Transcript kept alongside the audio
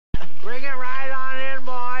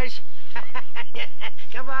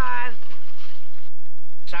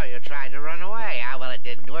tried to run away. Ah, well, it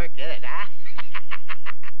didn't work, did it, huh?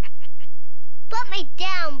 Put me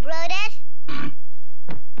down, Brutus.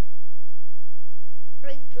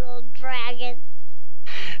 Free little dragon.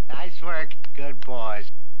 Nice work. Good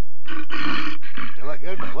boys.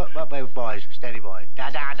 Good boys. Steady, boys.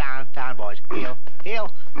 Down, boys.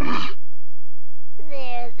 Heel.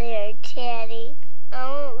 There, Teddy. I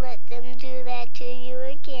won't let them do that to you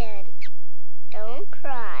again. Don't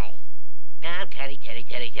cry. Now, Teddy.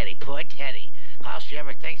 Poor Teddy. All she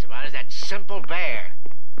ever thinks about is that simple bear.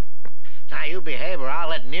 Now, you behave or I'll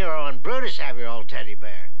let Nero and Brutus have your old teddy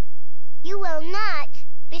bear. You will not.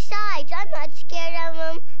 Besides, I'm not scared of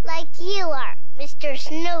them like you are, Mr.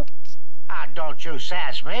 Snoops. Ah, don't you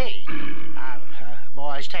sass me.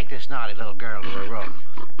 Boys, take this naughty little girl to her room.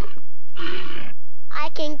 I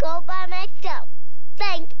can go by myself.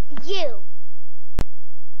 Thank you.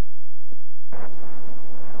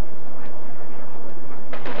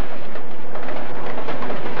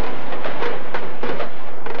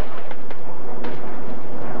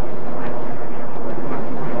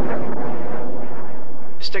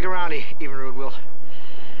 Stick around, Evenrude.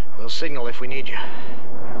 We'll signal if we need you.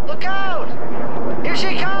 Look out! Here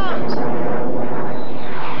she comes!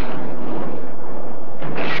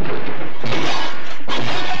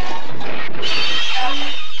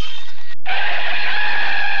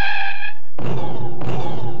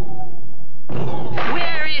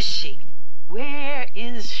 Where is she? Where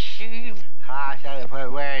is she?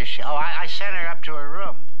 Where is she? Oh, I sent her up to her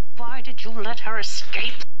room. Why did you let her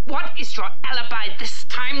escape? What is your alibi this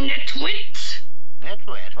time, Nitwit?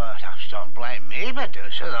 Nitwit? Well, don't blame me,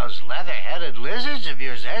 Medusa. Those leather-headed lizards of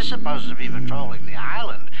yours, they're supposed to be patrolling the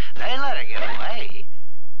island. They let her get away.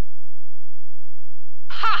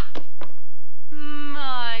 Ha!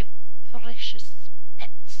 My precious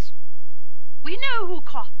pets. We know who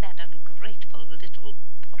caught that ungrateful little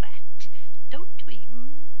brat, don't we?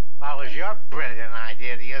 Well, it was your brilliant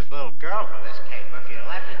idea to use little girl for this caper. If you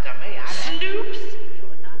left it to me, Snoops,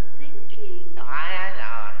 you're not thinking. I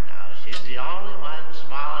know. She's the only one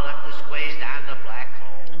small enough to squeeze down the black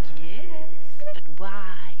hole. Yes, but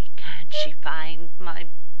why can't she find my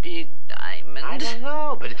big diamond? I don't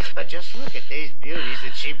know, but just look at these beauties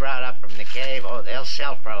that she brought up from the cave. Oh, they'll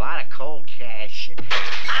sell for a lot of cold cash.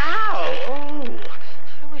 Ow! Oh,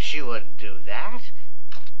 I wish you wouldn't do that.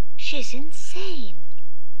 She's insane.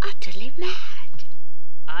 Utterly mad.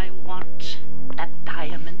 I want that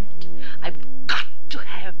diamond. I've got to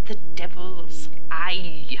have the devil's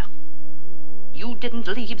eye. You didn't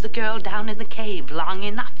leave the girl down in the cave long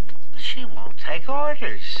enough. She won't take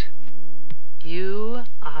orders. You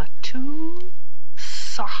are too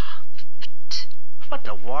soft. But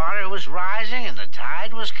the water was rising and the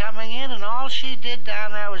tide was coming in, and all she did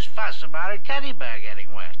down there was fuss about her teddy bear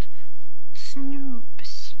getting wet.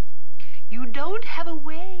 Snoops, you don't have a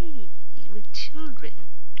way with children.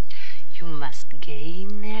 You must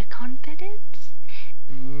gain their confidence,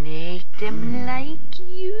 make them like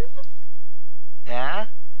you. Yeah?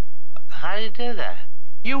 How do you do that?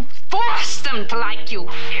 You force them to like you,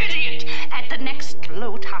 idiot! At the next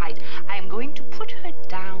low tide, I am going to put her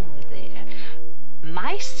down there,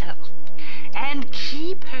 myself, and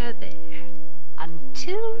keep her there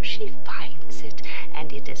until she finds it,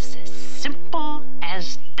 and it is as simple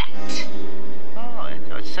as that. Oh,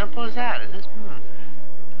 it's as simple as that, is it?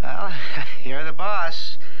 Well, you're the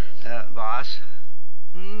boss. Boss.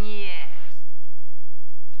 Yes.